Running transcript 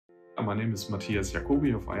my name is Mathias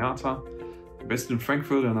Jakobi of IATA. I'm based in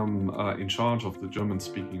Frankfurt and I'm in charge of the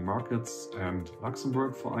German-speaking markets and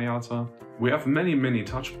Luxembourg for IATA. We have many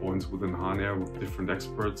touch points within Hahnair with different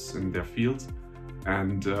experts in their fields,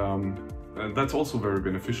 and that's also very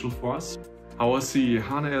beneficial for us. How I see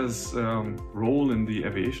Hahnair's role in the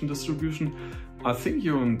aviation distribution, I think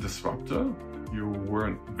you're a disruptor. You were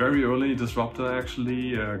a very early disruptor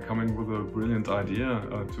actually, coming with a brilliant idea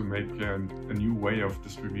to make a new way of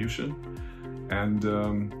distribution. And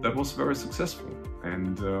that was very successful.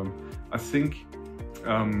 And I think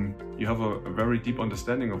you have a very deep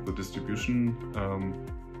understanding of the distribution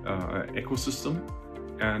ecosystem,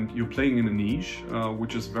 and you're playing in a niche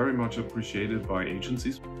which is very much appreciated by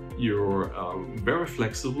agencies. You're very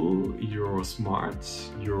flexible, you're smart,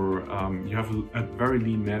 you have a very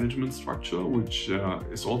lean management structure, which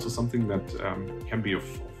is also something that can be of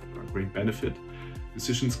great benefit.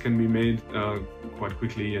 Decisions can be made quite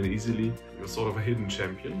quickly and easily. You're sort of a hidden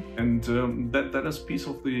champion, and that is piece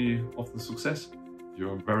of the success.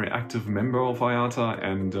 You're a very active member of IATA,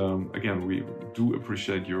 and again, we do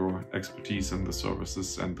appreciate your expertise and the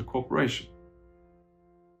services and the cooperation.